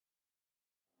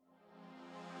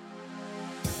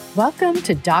Welcome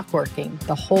to Doc Working,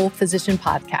 the Whole Physician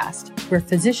podcast, where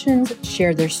physicians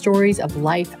share their stories of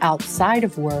life outside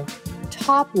of work.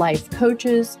 Top life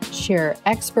coaches share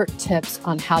expert tips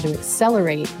on how to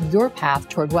accelerate your path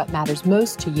toward what matters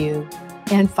most to you.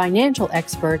 And financial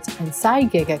experts and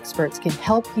side gig experts can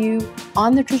help you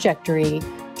on the trajectory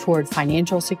toward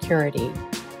financial security.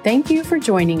 Thank you for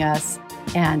joining us,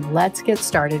 and let's get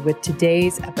started with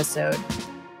today's episode.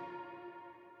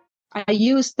 I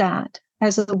use that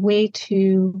as a way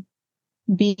to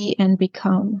be and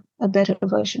become a better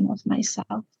version of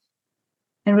myself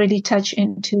and really touch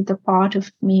into the part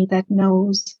of me that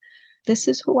knows this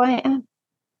is who I am.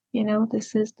 You know,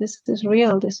 this is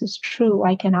real. This is true.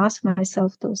 I can ask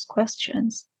myself those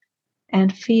questions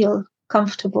and feel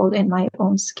comfortable in my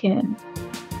own skin.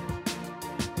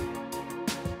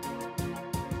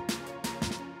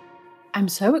 I'm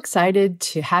so excited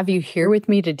to have you here with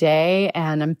me today,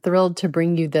 and I'm thrilled to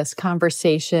bring you this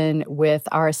conversation with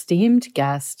our esteemed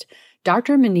guest,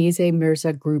 Dr. Manizeh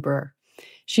Mirza-Gruber.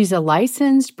 She's a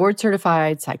licensed,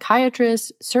 board-certified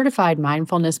psychiatrist, certified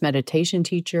mindfulness meditation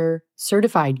teacher,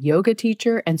 certified yoga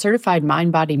teacher, and certified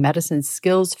mind-body medicine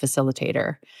skills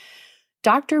facilitator.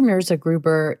 Dr.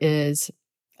 Mirza-Gruber is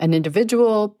an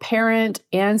individual, parent,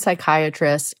 and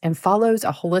psychiatrist and follows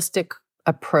a holistic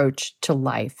approach to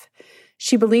life.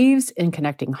 She believes in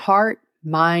connecting heart,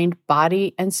 mind,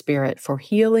 body, and spirit for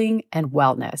healing and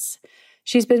wellness.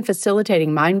 She's been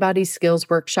facilitating mind-body skills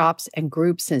workshops and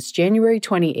groups since January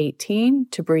 2018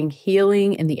 to bring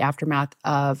healing in the aftermath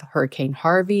of Hurricane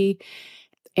Harvey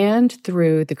and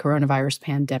through the coronavirus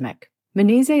pandemic.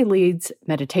 Manizeh leads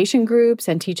meditation groups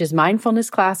and teaches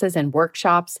mindfulness classes and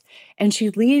workshops, and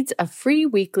she leads a free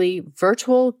weekly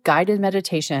virtual guided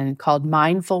meditation called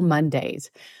Mindful Mondays.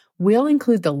 We'll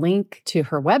include the link to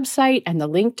her website and the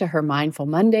link to her Mindful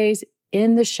Mondays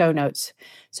in the show notes.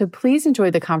 So please enjoy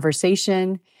the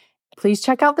conversation. Please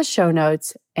check out the show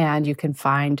notes, and you can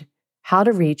find how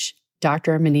to reach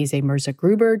Dr. Manizeh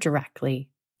Mirza-Gruber directly.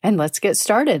 And let's get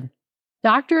started.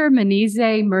 Dr.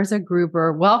 Manizeh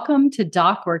Mirza-Gruber, welcome to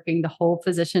Doc Working, the Whole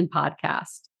Physician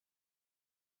podcast.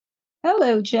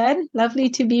 Hello, Jen. Lovely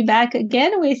to be back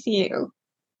again with you.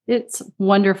 It's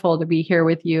wonderful to be here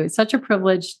with you. It's such a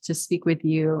privilege to speak with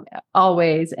you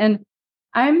always. And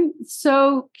I'm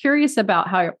so curious about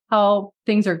how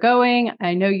things are going.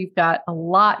 I know you've got a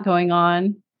lot going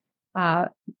on.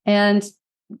 And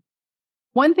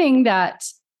one thing that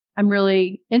I'm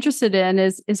really interested in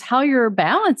is how you're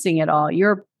balancing it all.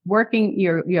 You're working,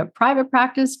 you have private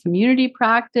practice, community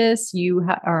practice, you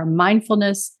are a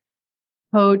mindfulness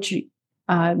coach,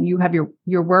 you have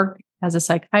your work as a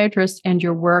psychiatrist and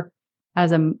your work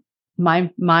as a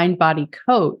mind-body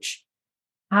coach.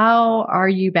 How are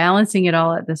you balancing it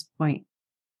all at this point?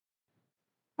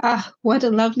 What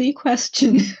a lovely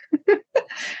question.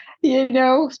 You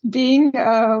know,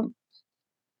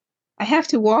 I have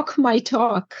to walk my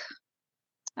talk.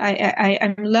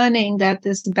 I'm learning that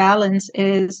this balance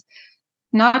is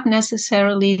not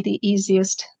necessarily the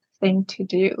easiest thing to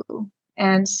do.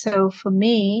 And so for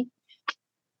me,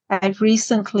 I've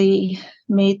recently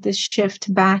made this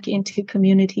shift back into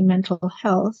community mental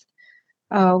health,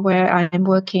 where I'm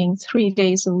working 3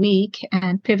 days a week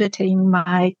and pivoting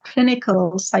my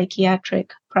clinical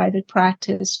psychiatric private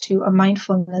practice to a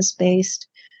mindfulness-based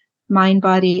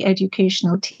mind-body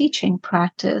educational teaching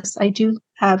practice. I do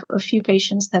have a few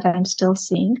patients that I'm still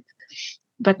seeing,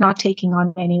 but not taking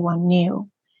on anyone new.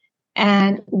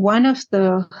 And one of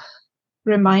the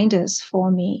reminders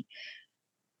for me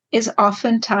is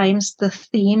oftentimes the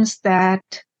themes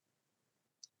that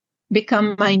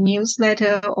become my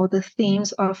newsletter or the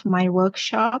themes of my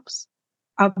workshops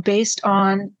are based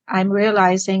on I'm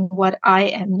realizing what I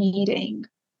am needing.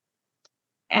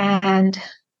 And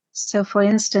so, for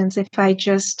instance, if I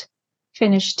just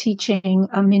finished teaching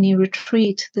a mini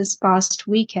retreat this past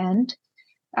weekend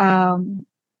in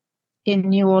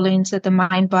New Orleans at the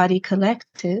Mind Body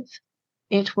Collective,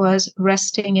 it was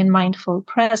resting in mindful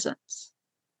presence,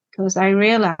 because I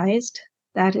realized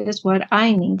that is what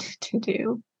I need to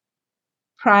do.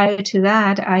 Prior to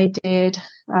that, I did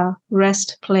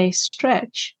rest, play,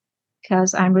 stretch,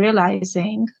 because I'm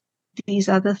realizing these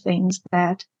are the things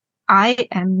that I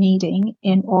am needing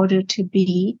in order to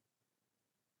be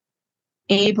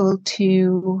able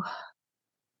to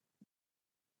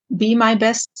be my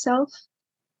best self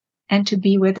and to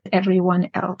be with everyone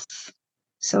else.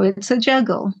 So it's a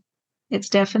juggle. It's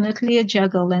definitely a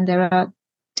juggle. And there are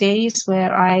days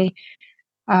where I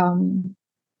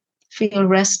feel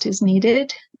rest is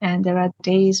needed. And there are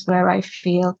days where I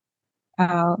feel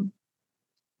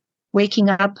waking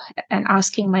up and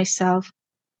asking myself,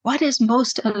 what is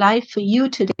most alive for you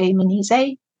today,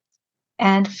 Manizeh?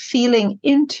 And feeling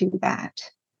into that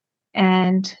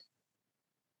and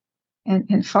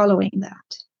following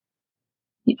that.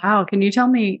 Wow. Can you tell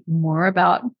me more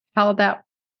about how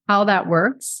that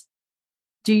works?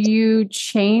 Do you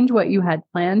change what you had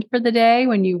planned for the day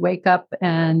when you wake up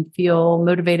and feel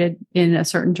motivated in a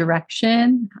certain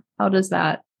direction? How does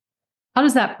that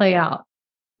play out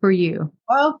for you?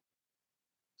 Well,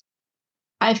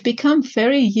 I've become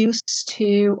very used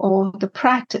to, or the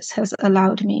practice has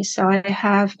allowed me. So I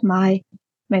have my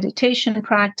meditation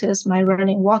practice, my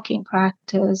running, walking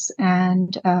practice,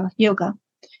 and yoga.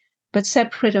 But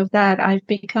separate of that, I've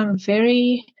become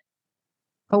very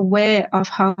aware of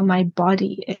how my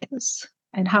body is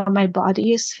and how my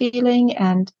body is feeling,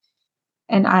 and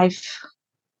I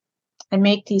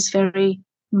make these very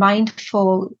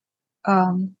mindful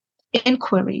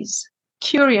inquiries,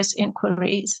 curious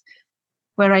inquiries,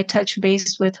 where I touch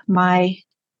base with my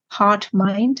heart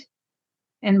mind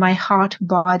and my heart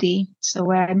body. So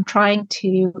where I'm trying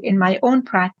to, in my own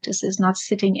practice, is not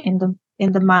sitting in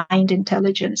the mind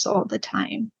intelligence all the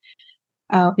time,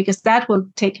 because that will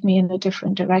take me in a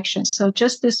different direction. So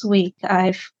just this week,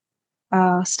 I've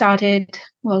started,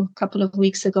 well, a couple of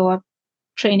weeks ago, I'm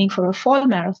training for a fall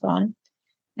marathon.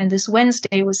 And this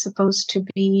Wednesday was supposed to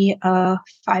be a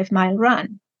 5-mile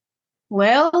run.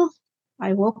 Well,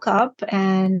 I woke up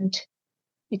and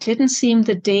it didn't seem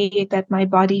the day that my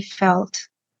body felt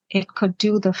it could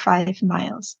do the 5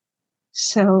 miles.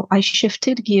 So I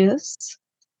shifted gears,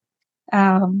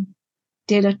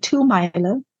 did a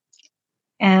 2-miler,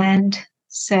 and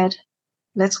said,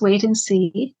 let's wait and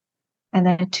see. And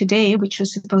then today, which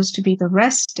was supposed to be the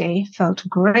rest day, felt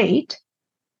great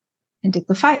and did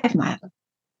the 5-miler.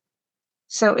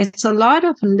 So it's a lot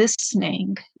of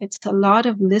listening. It's a lot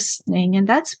of listening. And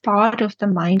that's part of the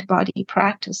mind-body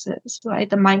practices, right?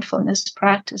 The mindfulness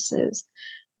practices,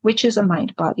 which is a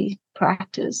mind-body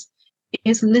practice,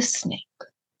 is listening.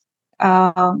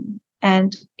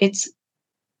 And it's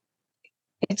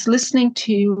listening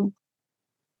to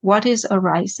what is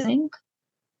arising.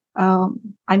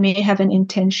 I may have an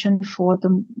intention for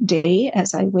the day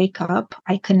as I wake up.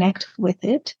 I connect with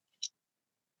it.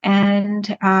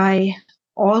 And I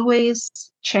always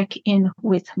check in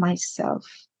with myself,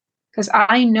 because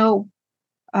I know,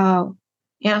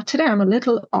 today I'm a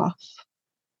little off.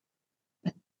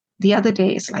 The other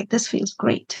day it's like, this feels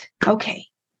great. Okay,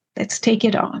 let's take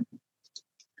it on.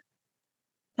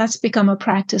 That's become a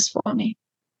practice for me.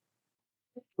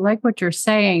 I like what you're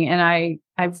saying. And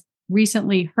I've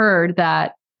recently heard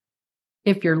that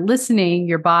if you're listening,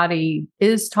 your body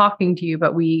is talking to you,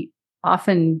 but we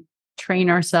often train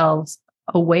ourselves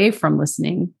away from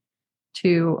listening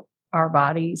to our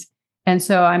bodies. And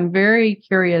so I'm very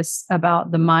curious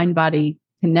about the mind-body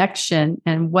connection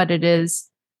and what it is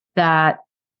that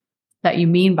you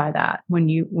mean by that when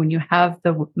you have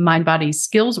the mind-body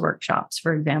skills workshops,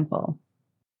 for example.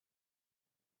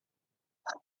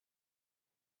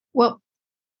 Well,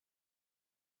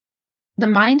 the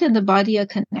mind and the body are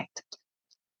connected.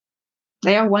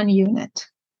 They are one unit.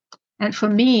 And for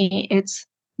me, it's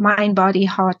mind, body,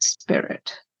 heart,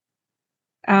 spirit.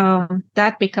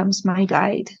 That becomes my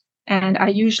guide. And I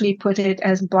usually put it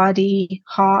as body,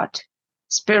 heart,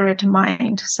 spirit,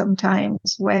 mind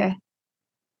sometimes,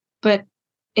 but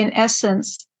in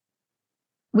essence,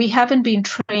 we haven't been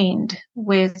trained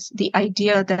with the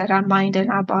idea that our mind and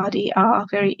our body are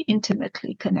very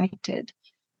intimately connected.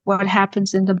 What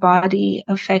happens in the body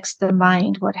affects the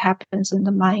mind. What happens in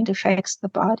the mind affects the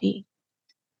body.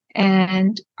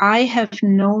 And I have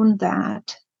known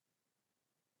that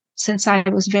since I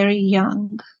was very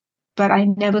young, but I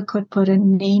never could put a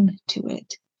name to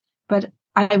it. But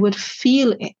I would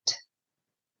feel it.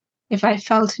 If I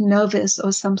felt nervous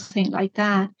or something like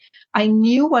that, I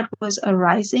knew what was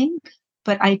arising,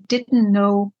 but I didn't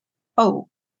know,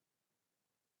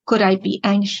 could I be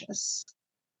anxious?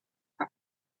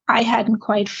 I hadn't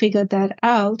quite figured that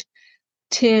out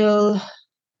till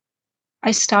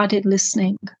I started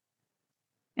listening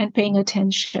and paying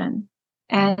attention.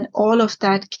 And all of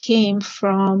that came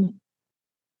from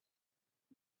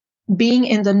being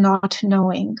in the not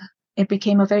knowing. It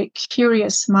became a very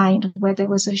curious mind where there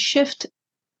was a shift,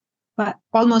 but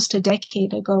almost a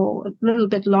decade ago, a little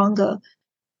bit longer,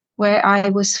 where I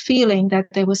was feeling that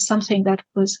there was something that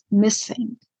was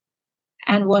missing.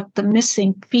 And what the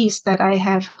missing piece that I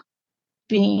have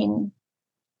been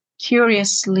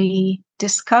curiously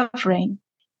discovering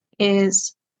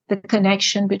is the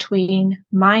connection between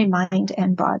my mind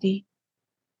and body.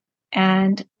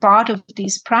 And part of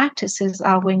these practices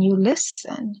are when you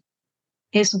listen,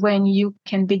 is when you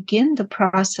can begin the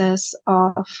process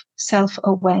of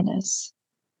self-awareness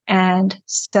and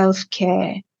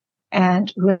self-care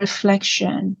and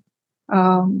reflection.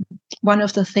 One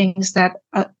of the things that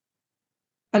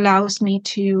allows me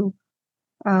to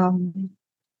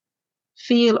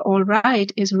feel all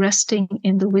right is resting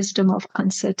in the wisdom of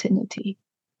uncertainty,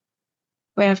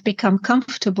 where I've become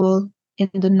comfortable in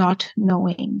the not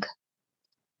knowing.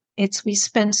 We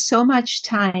spend so much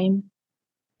time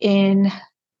in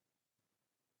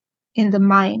the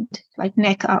mind, like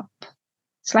neck up.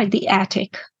 It's like the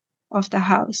attic of the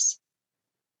house.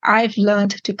 I've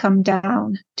learned to come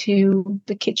down to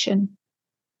the kitchen,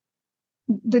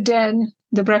 the den,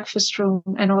 the breakfast room,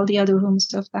 and all the other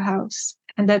rooms of the house,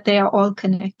 and that they are all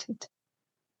connected.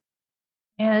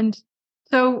 And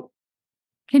so,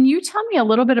 can you tell me a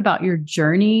little bit about your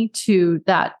journey to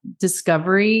that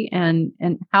discovery, and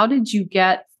how did you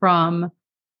get from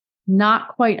not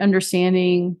quite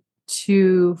understanding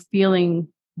to feeling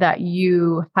that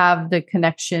you have the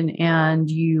connection and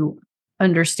you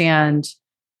understand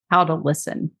how to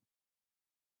listen?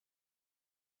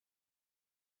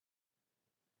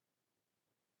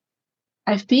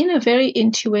 I've been a very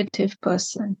intuitive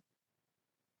person.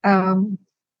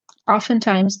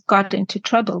 Oftentimes got into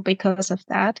trouble because of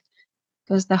that,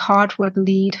 because the heart would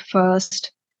lead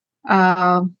first.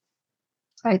 I,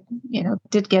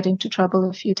 did get into trouble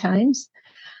a few times.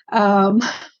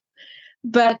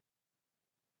 But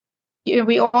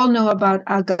we all know about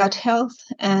our gut health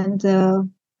and the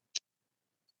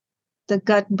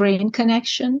gut-brain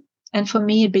connection. And for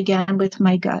me, it began with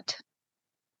my gut.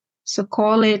 So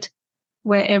call it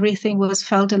where everything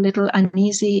felt a little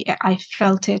uneasy. I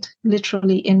felt it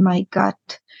literally in my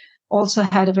gut. Also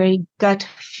had a very gut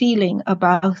feeling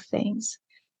about things.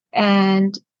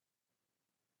 And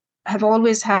have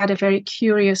always had a very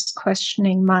curious,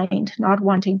 questioning mind, not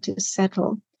wanting to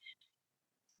settle.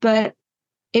 But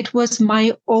it was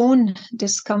my own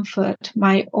discomfort,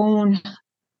 my own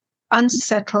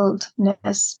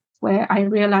unsettledness, where I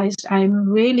realized I'm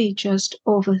really just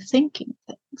overthinking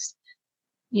things.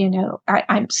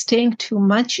 I'm staying too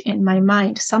much in my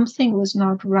mind. Something was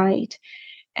not right.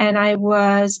 And I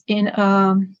was in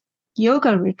a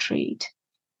yoga retreat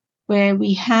where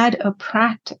we had a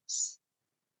practice.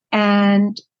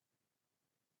 And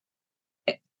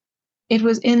it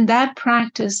was in that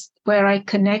practice where I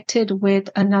connected with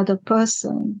another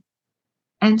person,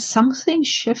 and something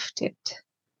shifted.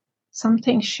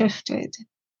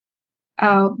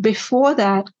 Before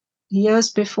that,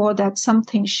 years before that,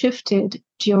 something shifted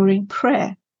during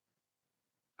prayer,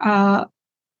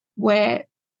 where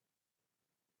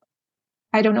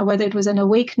I don't know whether it was an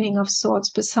awakening of sorts,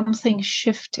 but something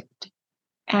shifted.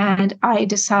 And I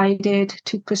decided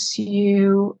to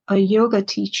pursue a yoga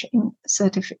teaching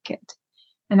certificate.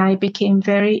 And I became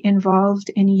very involved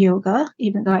in yoga,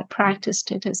 even though I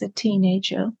practiced it as a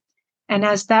teenager. And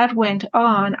as that went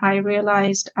on, I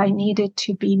realized I needed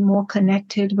to be more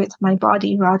connected with my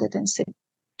body rather than sit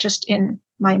just in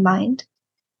my mind.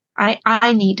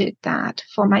 I needed that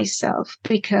for myself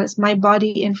because my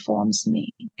body informs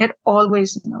me. It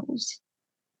always knows.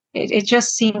 It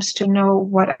just seems to know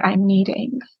what I'm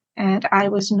needing. And I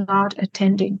was not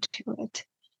attending to it.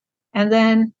 And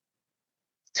then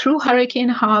through Hurricane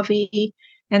Harvey,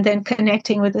 and then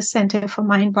connecting with the Center for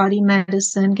Mind-Body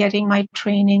Medicine, getting my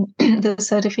training, the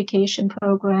certification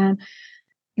program,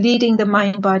 leading the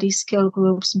mind-body skill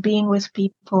groups, being with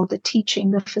people, the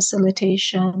teaching, the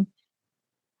facilitation.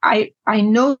 I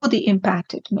know the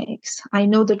impact it makes. I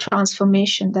know the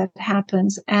transformation that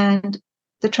happens, and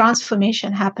the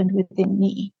transformation happened within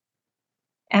me.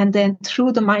 And then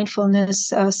through the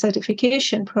mindfulness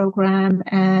certification program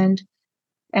and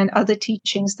other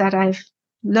teachings that I've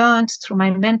learned through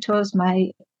my mentors, my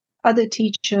other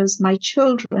teachers, my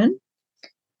children,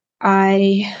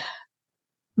 my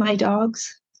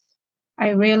dogs, I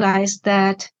realized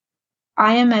that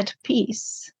I am at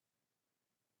peace,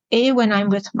 when I'm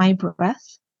with my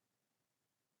breath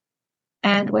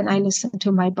and when I listen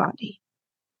to my body.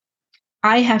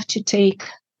 I have to take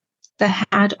the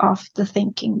hat off the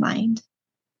thinking mind.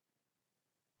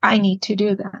 I need to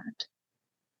do that.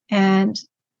 And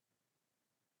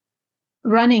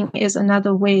running is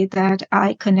another way that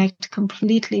I connect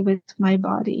completely with my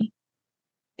body.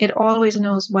 It always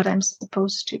knows what I'm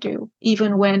supposed to do.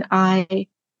 Even when I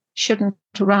shouldn't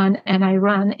run and I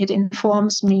run, it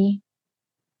informs me,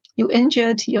 you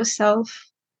injured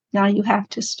yourself, now you have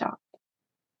to stop.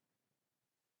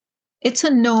 It's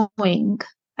a knowing,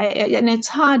 and it's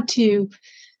hard to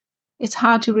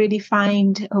really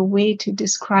find a way to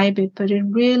describe it, but it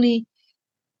really,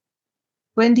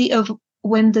 when the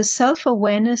when the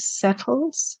self-awareness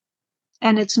settles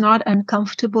and it's not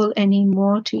uncomfortable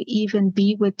anymore to even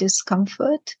be with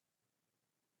discomfort,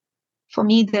 for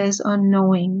me, there's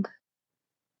unknowing.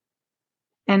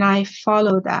 And I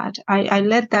follow that. I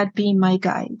let that be my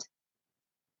guide.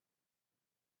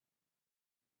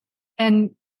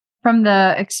 And from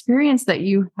the experience that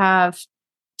you have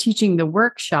teaching the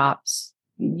workshops,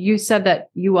 you said that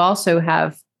you also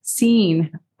have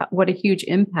seen what a huge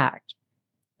impact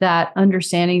that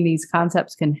understanding these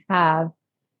concepts can have.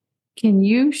 Can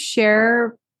you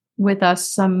share with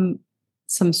us some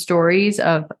stories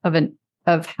of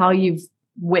how you've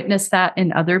witnessed that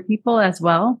in other people as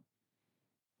well?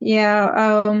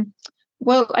 Yeah.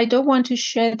 Well, I don't want to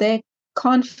share their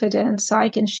confidence, so I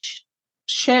can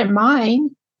share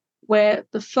mine, where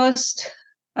the first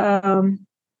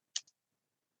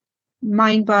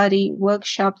mind-body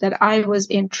workshop that I was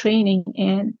in training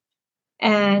in,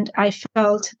 and I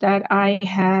felt that I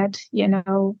had,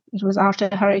 it was after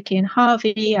Hurricane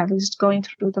Harvey. I was going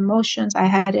through the motions. I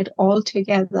had it all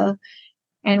together.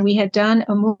 And we had done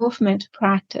a movement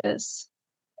practice.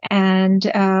 And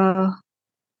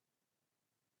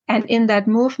in that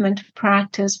movement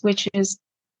practice, which is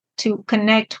to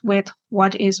connect with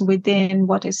what is within,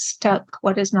 what is stuck,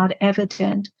 what is not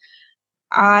evident,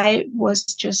 I was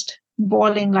just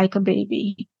bawling like a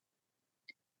baby.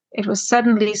 It was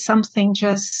suddenly something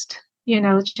just,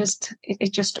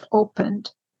 it just opened.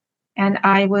 And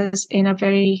I was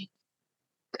very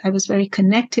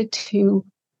connected to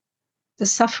the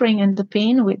suffering and the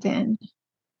pain within.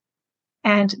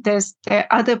 And there are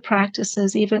other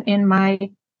practices, even in my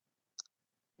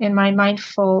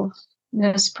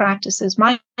mindfulness practices,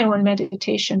 my own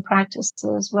meditation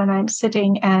practices, when I'm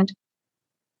sitting and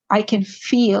I can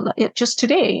feel it. Just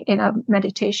today in a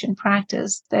meditation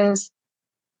practice, there's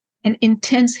an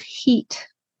intense heat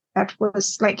that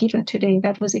was, like, even today,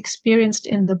 that was experienced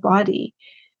in the body,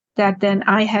 that then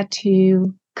I had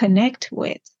to connect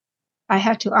with. I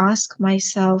had to ask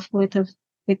myself with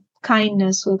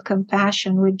kindness, with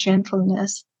compassion, with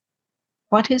gentleness,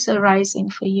 what is arising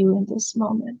for you in this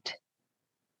moment?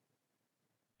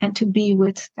 And to be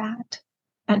with that,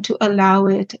 and to allow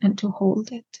it, and to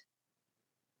hold it.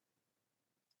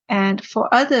 And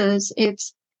for others,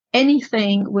 it's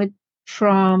anything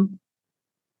from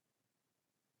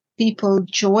people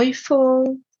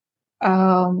joyful,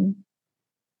 some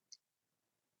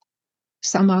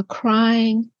are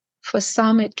crying. For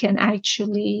some, it can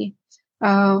actually,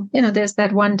 there's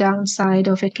that one downside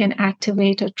of it can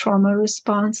activate a trauma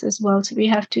response as well. So we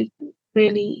have to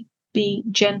really be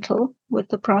gentle with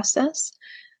the process.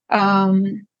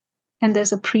 And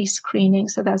there's a pre-screening,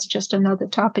 so that's just another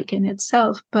topic in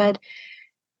itself. But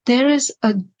there is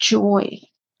a joy,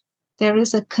 there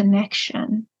is a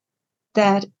connection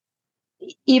that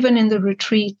even in the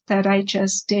retreat that I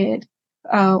just did,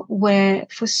 where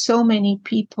for so many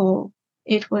people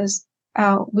it was,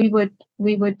 we were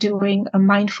doing a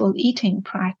mindful eating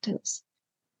practice,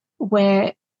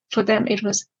 where for them it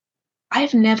was,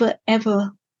 I've never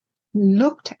ever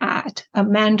looked at a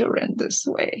mandarin this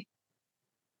way.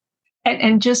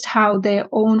 And just how their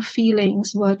own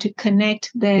feelings were to connect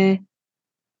this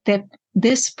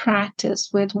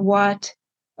practice with what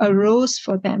arose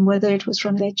for them, whether it was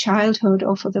from their childhood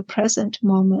or for the present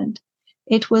moment.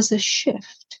 It was a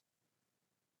shift.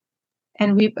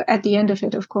 And we, at the end of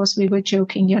it, of course, we were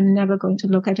joking, you're never going to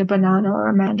look at a banana or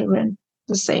a mandarin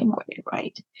the same way,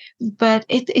 right? But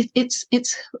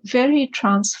it's very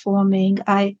transforming.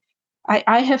 I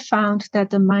have found that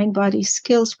the mind-body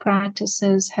skills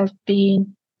practices have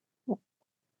been,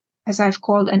 as I've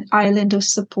called, an island of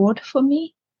support for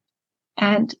me,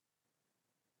 and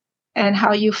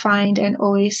how you find an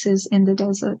oasis in the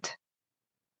desert.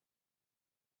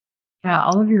 Yeah,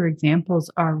 all of your examples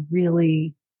are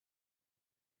really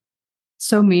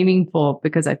so meaningful,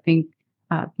 because I think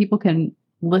people can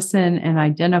listen and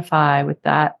identify with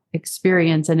that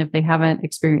experience. And if they haven't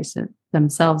experienced it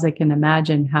themselves, they can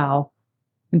imagine how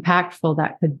impactful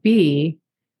that could be.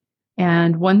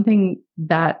 And one thing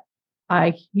that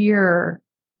I hear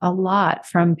a lot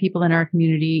from people in our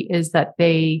community is that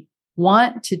they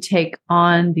want to take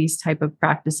on these type of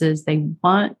practices. They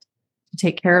want to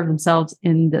take care of themselves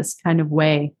in this kind of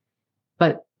way,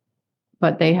 but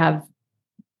they have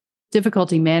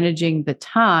difficulty managing the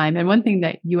time. And one thing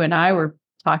that you and I were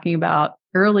talking about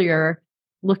earlier,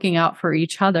 looking out for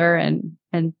each other and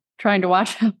trying to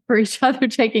watch out for each other,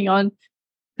 taking on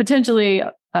potentially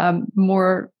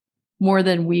more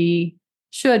than we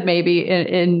should, maybe,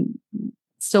 in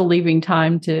still leaving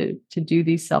time to do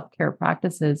these self-care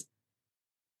practices.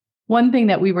 One thing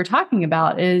that we were talking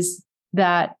about is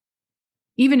that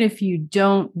even if you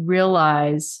don't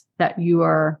realize that you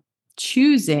are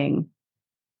choosing,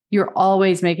 you're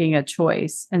always making a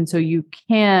choice. And so you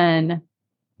can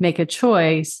make a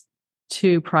choice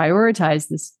to prioritize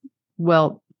this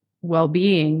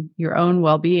well-being, your own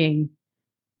well-being.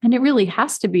 And it really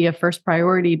has to be a first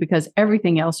priority because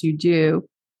everything else you do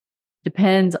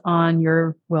depends on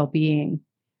your well-being.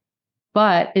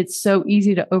 But it's so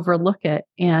easy to overlook it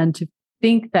and to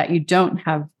think that you don't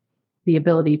have the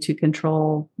ability to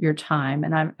control your time.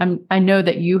 And I know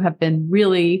that you have been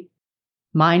really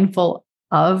mindful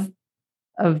of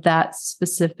that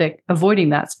specific, avoiding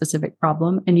that specific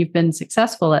problem, and you've been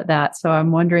successful at that. So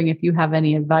I'm wondering if you have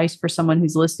any advice for someone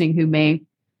who's listening who may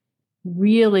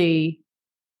really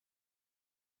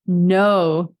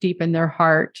know deep in their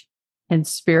heart and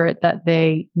spirit that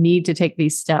they need to take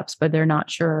these steps, but they're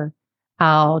not sure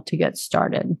how to get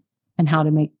started and how to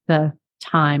make the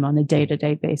time on a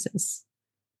day-to-day basis.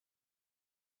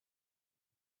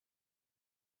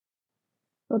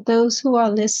 For those who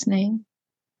are listening,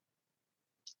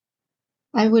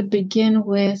 I would begin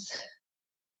with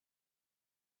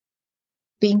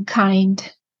being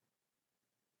kind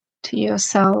to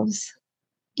yourselves,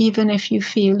 even if you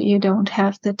feel you don't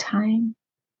have the time.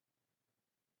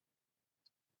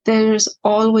 There's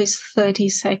always 30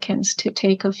 seconds to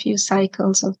take a few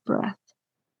cycles of breath.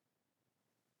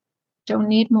 Don't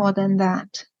need more than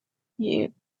that.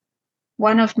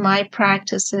 One of my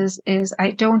practices is I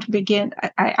don't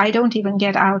even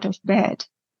get out of bed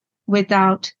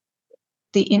without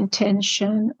setting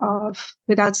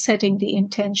the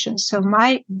intention. So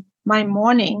my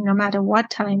morning, no matter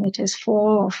what time it is,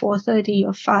 4 or 4:30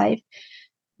 or 5,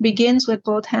 begins with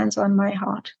both hands on my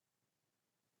heart.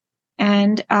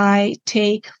 And I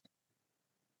take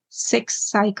 6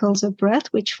 cycles of breath,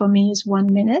 which for me is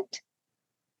 1 minute.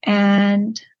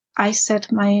 And I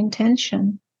set my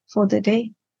intention for the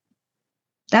day.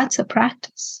 That's a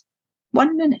practice.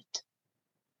 1 minute.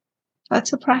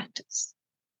 That's a practice.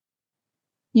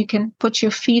 You can put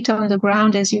your feet on the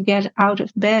ground as you get out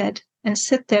of bed and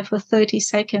sit there for 30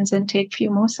 seconds and take a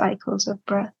few more cycles of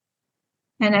breath.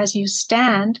 And as you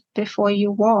stand before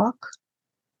you walk,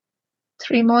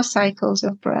 3 more cycles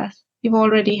of breath. You've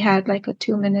already had like a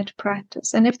 2-minute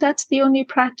practice. And if that's the only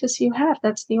practice you have,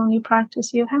 that's the only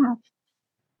practice you have.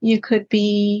 You could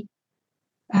be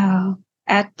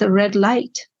at the red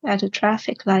light, at a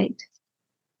traffic light,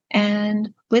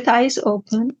 and with eyes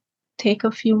open, take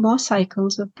a few more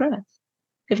cycles of breath.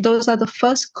 If those are the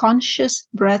first conscious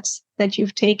breaths that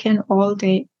you've taken all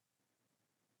day,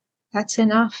 that's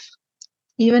enough.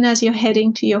 Even as you're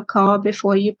heading to your car,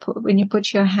 when you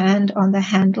put your hand on the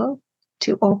handle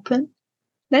to open,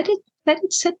 let it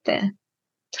sit there.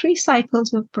 3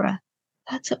 cycles of breath.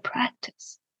 That's a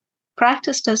practice.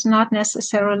 Practice does not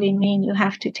necessarily mean you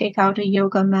have to take out a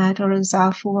yoga mat or a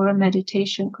zafu or a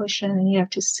meditation cushion and you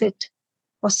have to sit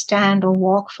or stand or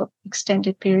walk for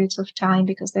extended periods of time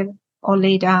or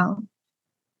lay down.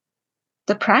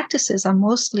 The practices are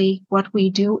mostly what we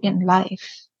do in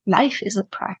life. Life is a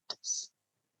practice.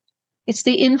 It's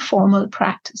the informal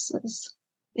practices.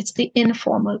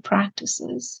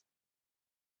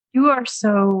 You are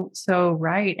so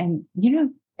right. And,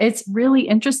 it's really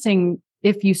interesting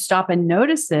if you stop and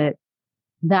notice it,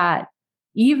 that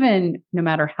even no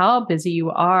matter how busy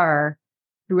you are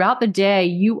throughout the day,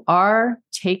 you are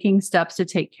taking steps to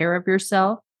take care of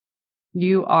yourself.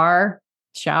 You are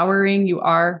showering, you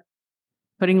are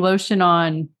putting lotion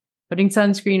on, putting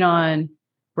sunscreen on,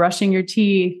 brushing your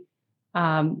teeth,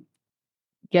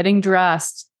 getting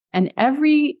dressed. And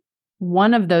every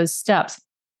one of those steps,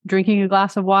 drinking a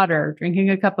glass of water, drinking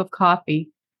a cup of coffee,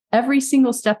 every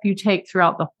single step you take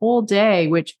throughout the whole day,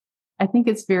 which I think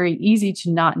it's very easy to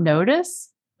not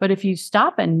notice. But if you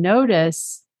stop and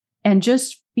notice and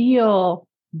just feel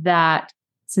that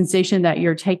sensation that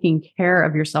you're taking care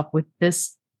of yourself with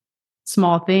this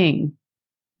small thing,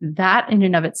 that in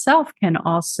and of itself can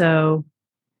also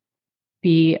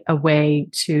be a way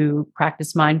to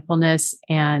practice mindfulness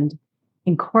and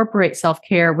incorporate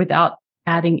self-care without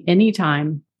adding any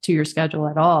time to your schedule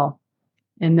at all.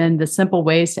 And then the simple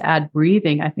ways to add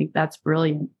breathing, I think that's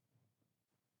brilliant.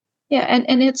 Yeah,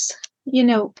 and it's,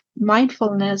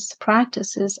 mindfulness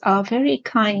practices are very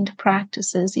kind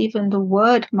practices. Even the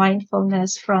word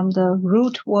mindfulness from the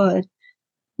root word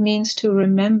means to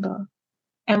remember.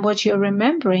 And what you're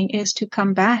remembering is to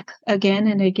come back again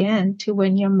and again to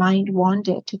when your mind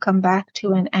wandered, to come back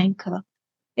to an anchor.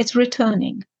 It's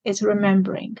returning. It's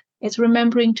remembering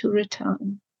to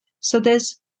return. So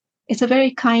it's a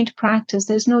very kind practice.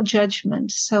 There's no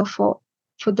judgment. So for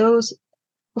those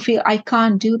who feel I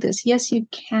can't do this, yes, you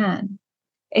can.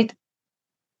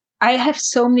 I have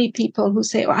so many people who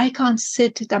say, oh, I can't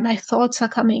sit, that my thoughts are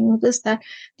coming, this, that.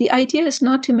 The idea is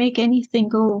not to make anything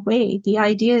go away. The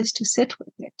idea is to sit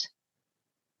with it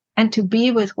and to be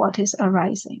with what is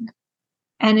arising.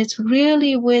 And it's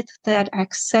really with that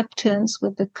acceptance,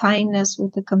 with the kindness,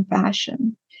 with the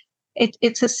compassion.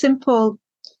 It's a simple,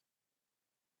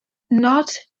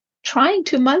 not trying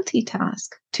to multitask,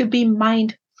 to be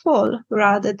mindful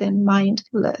rather than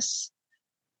mindless,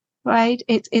 right?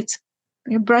 It's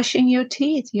you're brushing your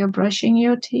teeth, you're brushing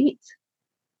your teeth.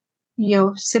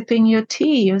 You're sipping your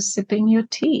tea, you're sipping your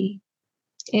tea.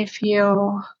 If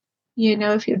you're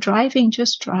driving,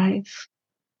 just drive.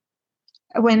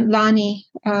 When Lani,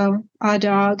 our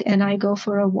dog, and I go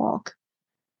for a walk,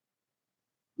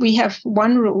 we have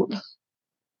one rule.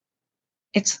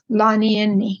 It's Lani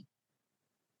and me.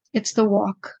 It's the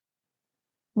walk.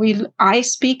 I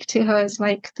speak to her as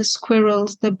like the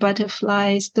squirrels, the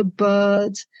butterflies, the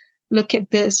birds. Look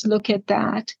at this, look at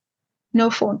that. No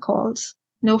phone calls,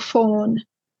 no phone,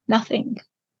 nothing.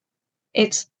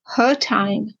 It's her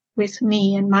time with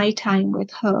me and my time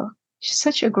with her. She's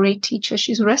such a great teacher.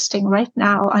 She's resting right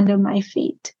now under my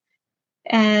feet.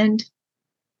 And,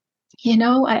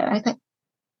 I think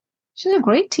she's a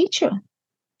great teacher.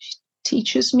 She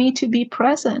teaches me to be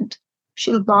present.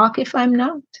 She'll bark if I'm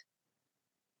not.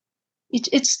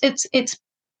 It's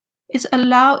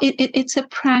a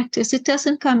practice. It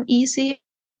doesn't come easy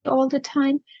all the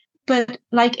time, but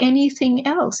like anything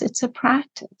else, it's a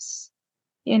practice.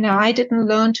 I didn't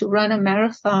learn to run a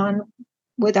marathon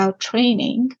without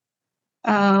training.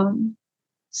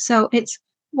 So it's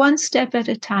one step at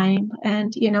a time.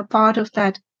 And, part of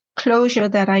that closure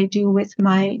that I do with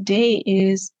my day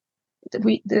is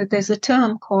there's a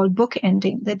term called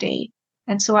bookending the day.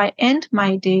 And so I end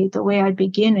my day the way I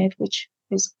begin it, which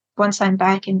is once I'm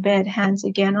back in bed, hands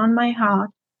again on my heart,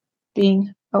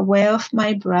 being aware of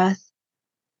my breath,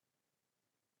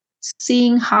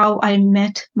 seeing how I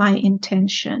met my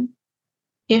intention.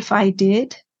 If I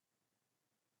did,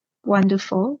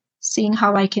 wonderful. Seeing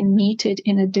how I can meet it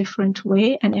in a different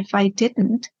way. And if I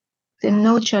didn't, then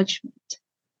no judgment.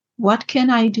 What can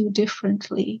I do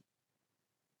differently?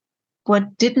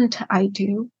 What didn't I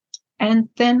do? And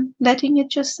then letting it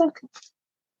just settle.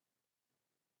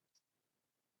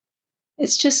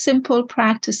 It's just simple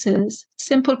practices.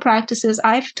 Simple practices.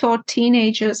 I've taught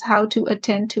teenagers how to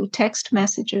attend to text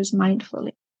messages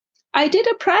mindfully. I did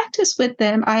a practice with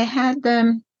them. I had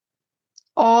them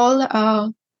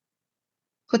all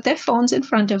put their phones in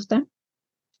front of them.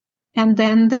 And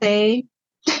then they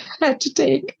had to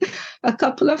take a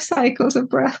couple of cycles of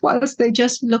breath whilst they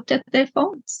just looked at their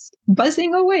phones,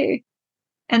 buzzing away.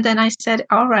 And then I said,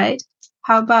 all right,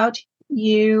 how about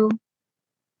you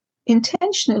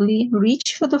intentionally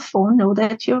reach for the phone, know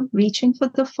that you're reaching for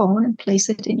the phone and place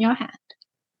it in your hand.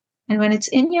 And when it's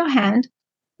in your hand,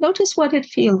 notice what it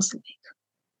feels like.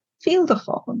 Feel the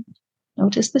phone.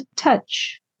 Notice the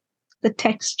touch, the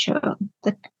texture,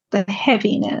 the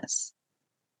heaviness.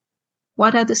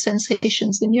 What are the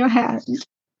sensations in your hand?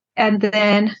 And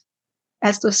then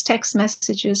as those text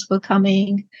messages were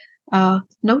coming,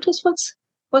 notice what's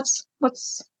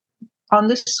on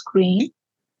the screen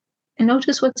and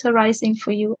notice what's arising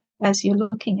for you as you're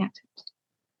looking at it.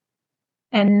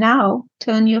 And now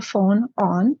turn your phone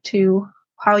on to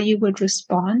how you would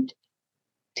respond.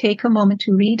 Take a moment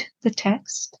to read the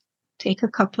text. Take a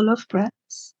couple of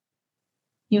breaths.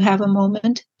 You have a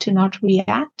moment to not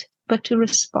react, but to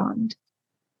respond.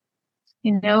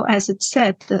 As it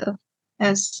said,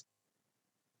 as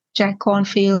Jack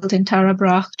Cornfield and Tara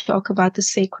Brach talk about the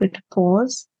sacred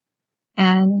pause,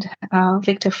 and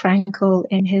Viktor Frankl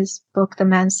in his book, The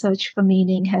Man's Search for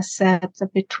Meaning, has said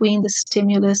that between the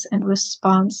stimulus and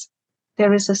response,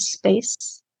 there is a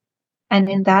space. And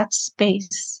in that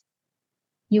space,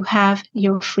 you have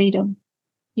your freedom.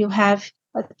 You have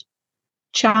a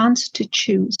chance to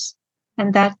choose.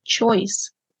 And that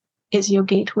choice is your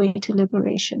gateway to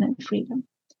liberation and freedom.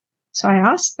 So I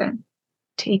asked them,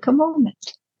 take a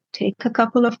moment, take a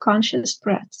couple of conscious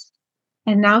breaths,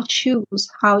 and now choose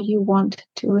how you want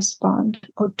to respond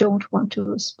or don't want to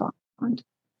respond.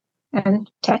 And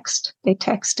they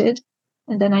texted.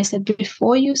 And then I said,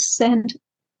 before you send,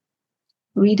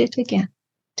 read it again.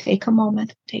 Take a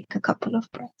moment, take a couple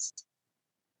of breaths.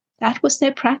 That was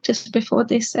their practice before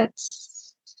they sent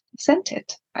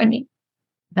it.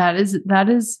 That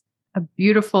is a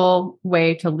beautiful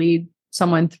way to lead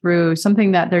someone through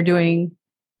something that they're doing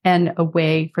and a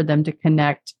way for them to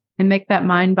connect and make that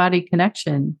mind-body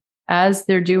connection as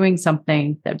they're doing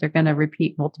something that they're going to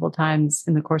repeat multiple times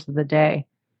in the course of the day.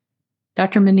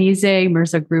 Dr. Manizeh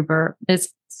Mirza-Gruber, it's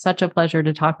such a pleasure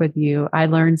to talk with you. I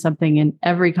learn something in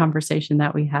every conversation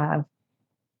that we have.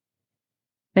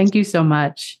 Thank you so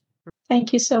much.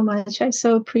 Thank you so much. I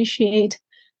so appreciate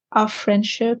our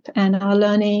friendship and our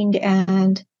learning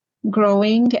and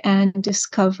growing and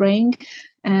discovering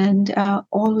and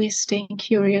always staying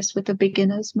curious with the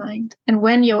beginner's mind. And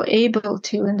when you're able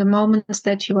to, in the moments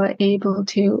that you are able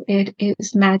to, it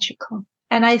is magical.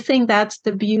 And I think that's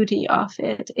the beauty of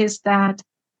it, is that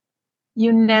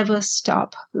you never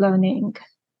stop learning.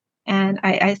 And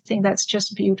I think that's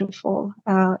just beautiful.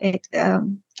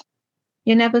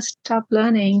 You never stop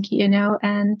learning,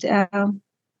 and the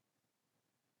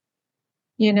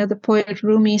poet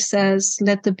Rumi says,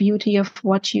 let the beauty of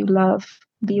what you love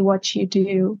be what you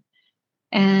do.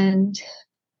 And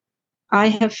I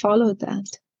have followed that.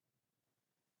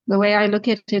 The way I look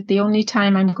at it, the only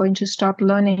time I'm going to stop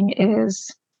learning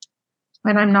is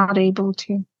when I'm not able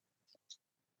to.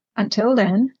 Until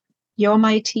then, you're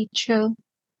my teacher.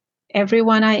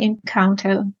 Everyone I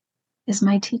encounter is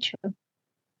my teacher.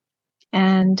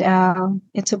 And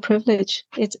it's a privilege.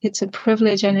 It's a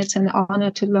privilege, and it's an honor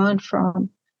to learn from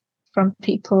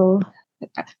people.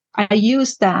 I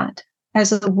use that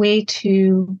as a way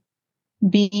to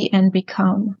be and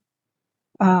become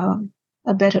a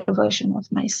better version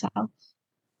of myself,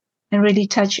 and really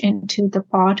touch into the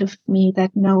part of me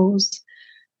that knows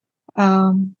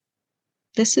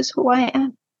this is who I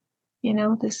am.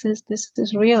 This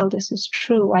is real. This is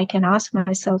true. I can ask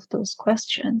myself those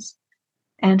questions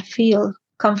and feel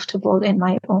comfortable in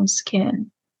my own skin.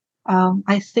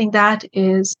 I think that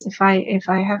is, if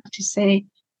I have to say,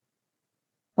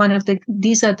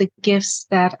 these are the gifts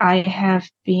that I have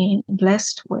been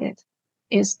blessed with,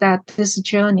 is that this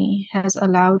journey has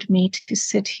allowed me to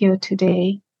sit here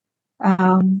today,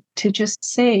 to just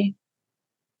say,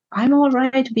 I'm all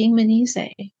right being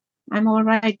Manizeh. I'm all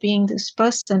right being this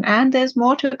person, and there's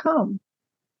more to come.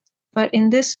 But in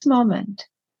this moment,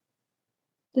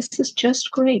 this is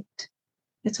just great.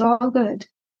 It's all good.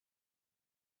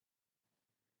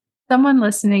 Someone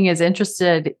listening is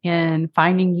interested in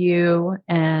finding you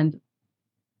and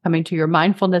coming to your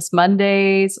Mindfulness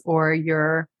Mondays or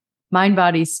your Mind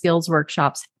Body Skills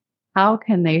workshops. How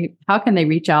can they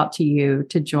reach out to you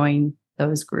to join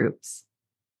those groups?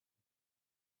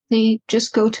 They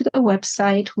just go to the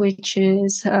website, which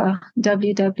is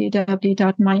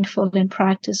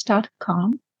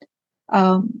www.mindfulinpractice.com.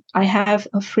 I have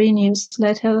a free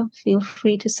newsletter. Feel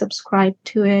free to subscribe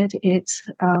to it. It's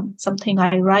something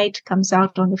I write, comes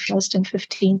out on the 1st and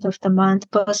 15th of the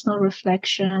month. Personal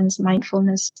reflections,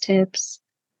 mindfulness tips,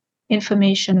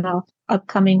 information of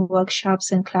upcoming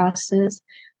workshops and classes.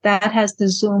 That has the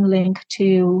Zoom link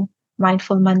to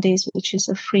Mindful Mondays, which is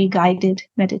a free guided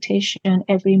meditation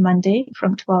every Monday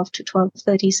from 12 to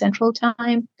 12:30 Central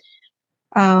Time.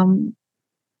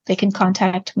 They can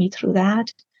contact me through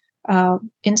that.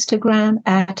 Instagram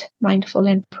at Mindful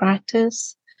in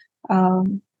Practice,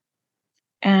 and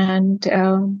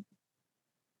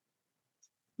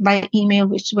by email,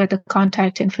 where the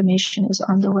contact information is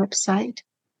on the website.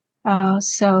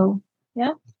 So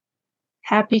yeah,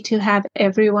 happy to have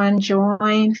everyone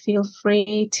join. Feel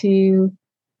free to,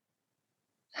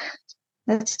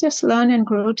 let's just learn and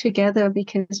grow together,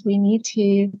 because we need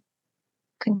to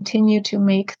continue to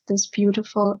make this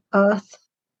beautiful earth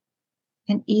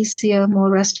an easier, more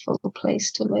restful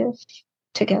place to live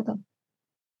together.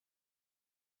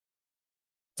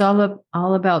 It's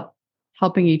all about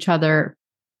helping each other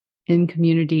in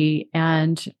community.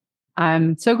 And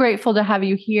I'm so grateful to have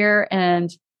you here,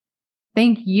 and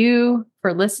thank you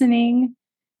for listening.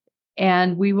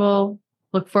 And we will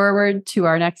look forward to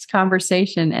our next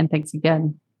conversation. And thanks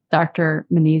again, Dr.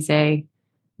 Manizeh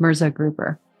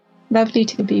Mirza-Gruber. Lovely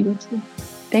to be with you.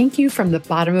 Thank you from the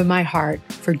bottom of my heart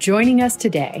for joining us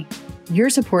today. Your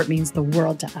support means the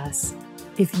world to us.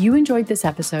 If you enjoyed this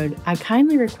episode, I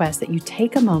kindly request that you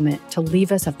take a moment to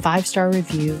leave us a 5-star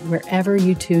review wherever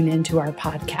you tune into our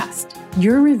podcast.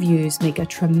 Your reviews make a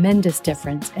tremendous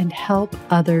difference and help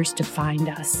others to find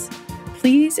us.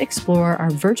 Please explore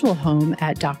our virtual home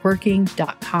at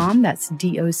docworking.com. That's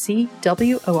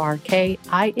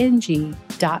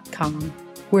DocWorking.com,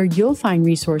 where you'll find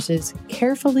resources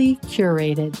carefully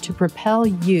curated to propel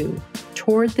you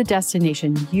toward the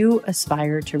destination you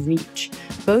aspire to reach,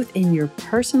 both in your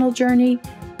personal journey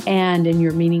and in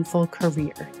your meaningful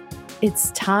career.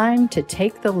 It's time to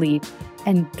take the leap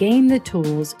and gain the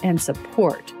tools and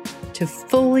support to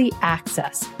fully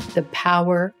access the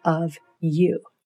power of you.